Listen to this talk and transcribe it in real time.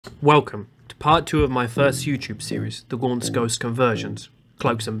Welcome to part 2 of my first YouTube series, the Gaunt's Ghost Conversions,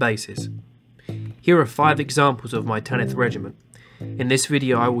 Cloaks and Bases. Here are 5 examples of my 10th regiment. In this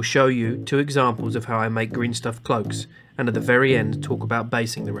video I will show you 2 examples of how I make green stuff cloaks, and at the very end talk about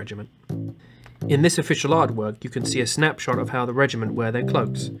basing the regiment. In this official artwork you can see a snapshot of how the regiment wear their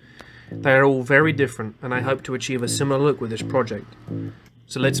cloaks. They are all very different, and I hope to achieve a similar look with this project.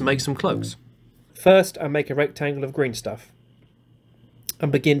 So let's make some cloaks. First I make a rectangle of green stuff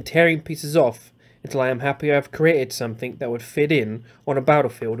and begin tearing pieces off until I am happy I have created something that would fit in on a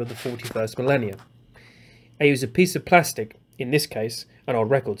battlefield of the 41st millennia. I use a piece of plastic, in this case an old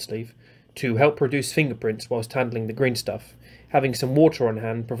record sleeve, to help produce fingerprints whilst handling the green stuff. Having some water on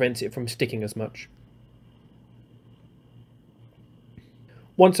hand prevents it from sticking as much.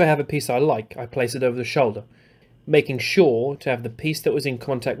 Once I have a piece I like, I place it over the shoulder, making sure to have the piece that was in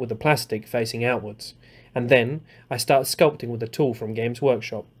contact with the plastic facing outwards, and then I start sculpting with a tool from Games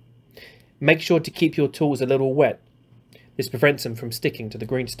Workshop. Make sure to keep your tools a little wet. This prevents them from sticking to the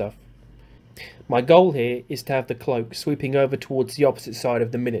green stuff. My goal here is to have the cloak sweeping over towards the opposite side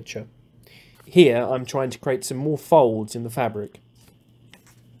of the miniature. Here I'm trying to create some more folds in the fabric.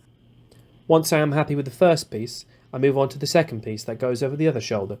 Once I am happy with the first piece, I move on to the second piece that goes over the other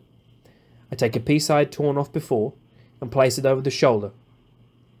shoulder. I take a piece I had torn off before and place it over the shoulder,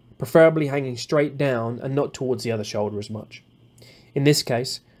 preferably hanging straight down and not towards the other shoulder as much. In this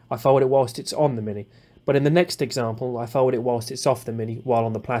case, I fold it whilst it's on the mini, but in the next example I fold it whilst it's off the mini while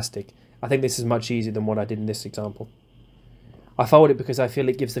on the plastic. I think this is much easier than what I did in this example. I fold it because I feel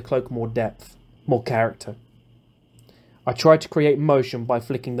it gives the cloak more depth, more character. I try to create motion by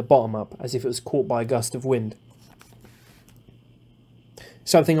flicking the bottom up as if it was caught by a gust of wind.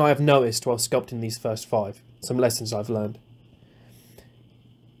 Something I have noticed while sculpting these first 5, some lessons I've learned.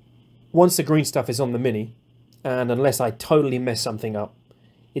 Once the green stuff is on the mini, and unless I totally mess something up,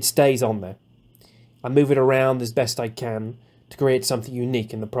 it stays on there. I move it around as best I can to create something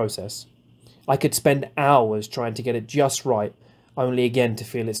unique in the process. I could spend hours trying to get it just right, only again to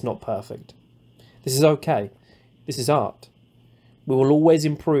feel it's not perfect. This is okay. This is art. We will always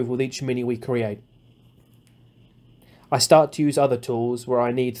improve with each mini we create. I start to use other tools where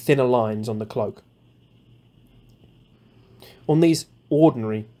I need thinner lines on the cloak. On these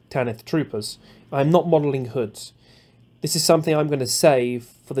ordinary Tanith troopers, I am not modelling hoods. This is something I'm going to save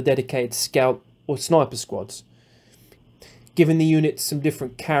for the dedicated scout or sniper squads, giving the units some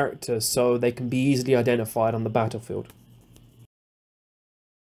different character so they can be easily identified on the battlefield.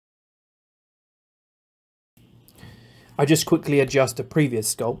 I just quickly adjust a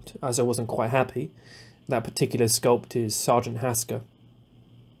previous sculpt as I wasn't quite happy. That particular sculpt is Sergeant Hasker.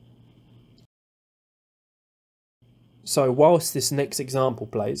 So whilst this next example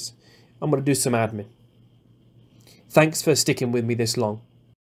plays, I'm going to do some admin. Thanks for sticking with me this long.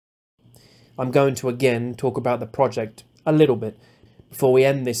 I'm going to again talk about the project a little bit before we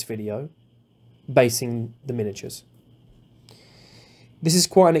end this video, basing the miniatures. This is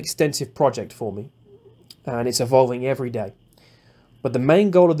quite an extensive project for me, and it's evolving every day. But the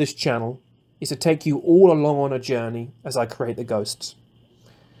main goal of this channel is to take you all along on a journey as I create the ghosts.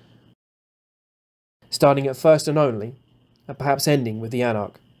 Starting at first and only, and perhaps ending with the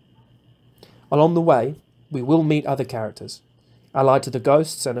Anarch. Along the way, we will meet other characters, allied to the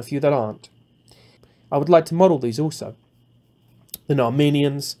ghosts and a few that aren't. I would like to model these also. The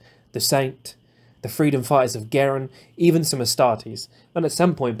Narmenians, the Saint, the freedom fighters of Garen, even some Astartes, and at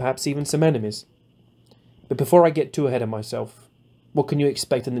some point perhaps even some enemies. But before I get too ahead of myself, what can you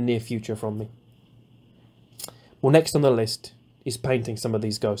expect in the near future from me? Well, next on the list is painting some of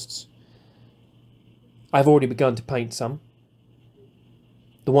these ghosts. I've already begun to paint some.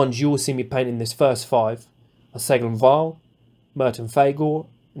 The ones you will see me paint in this first 5 are Ceglan Varl, Murtan Feygor,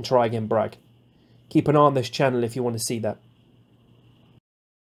 and try again Bragg. Keep an eye on this channel if you want to see that.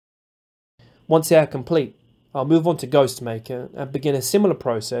 Once they are complete, I'll move on to Ghost Maker and begin a similar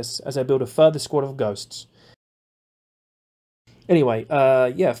process as I build a further squad of ghosts. Anyway,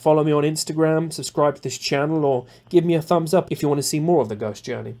 yeah, follow me on Instagram, subscribe to this channel, or give me a thumbs up if you want to see more of the ghost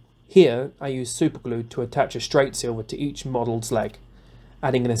journey. Here, I use superglue to attach a straight silver to each modelled's leg,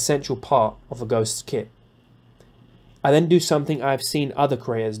 adding an essential part of a ghost's kit. I then do something I've seen other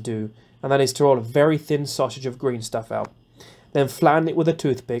creators do, and that is to roll a very thin sausage of green stuff out, then flatten it with a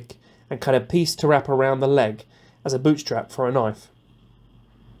toothpick and cut a piece to wrap around the leg as a bootstrap for a knife.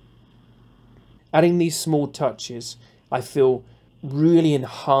 Adding these small touches, I feel, really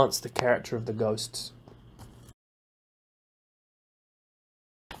enhance the character of the ghosts.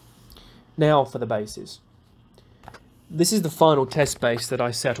 Now for the bases. This is the final test base that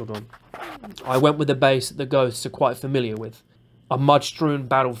I settled on. I went with a base that the ghosts are quite familiar with, A mud-strewn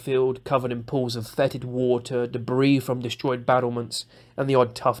battlefield covered in pools of fetid water, debris from destroyed battlements, and the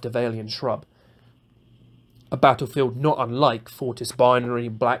odd tuft of alien shrub. A battlefield not unlike Fortis Binary,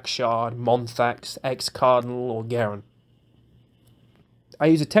 Blackshard, Monthax, Ex-Cardinal or Garen. I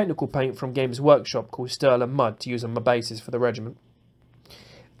use a technical paint from Games Workshop called Sterling Mud to use on my bases for the regiment.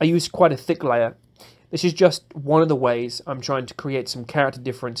 I use quite a thick layer. This is just one of the ways I'm trying to create some character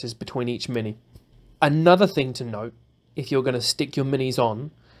differences between each mini. Another thing to note, if you're going to stick your minis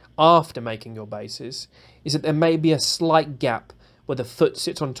on after making your bases, is that there may be a slight gap where the foot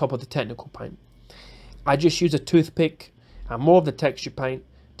sits on top of the technical paint. I just use a toothpick and more of the texture paint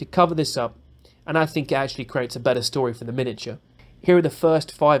to cover this up, and I think it actually creates a better story for the miniature. Here are the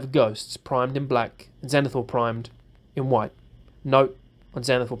first 5 ghosts primed in black and zenithal primed in white. Note on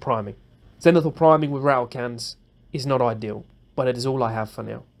zenithal priming. Zenithal priming with rattle cans is not ideal, but it is all I have for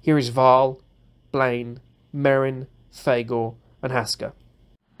now. Here is Varl, Blaine, Murtan, Feygor and Hasker.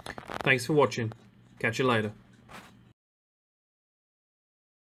 Thanks for watching. Catch you later.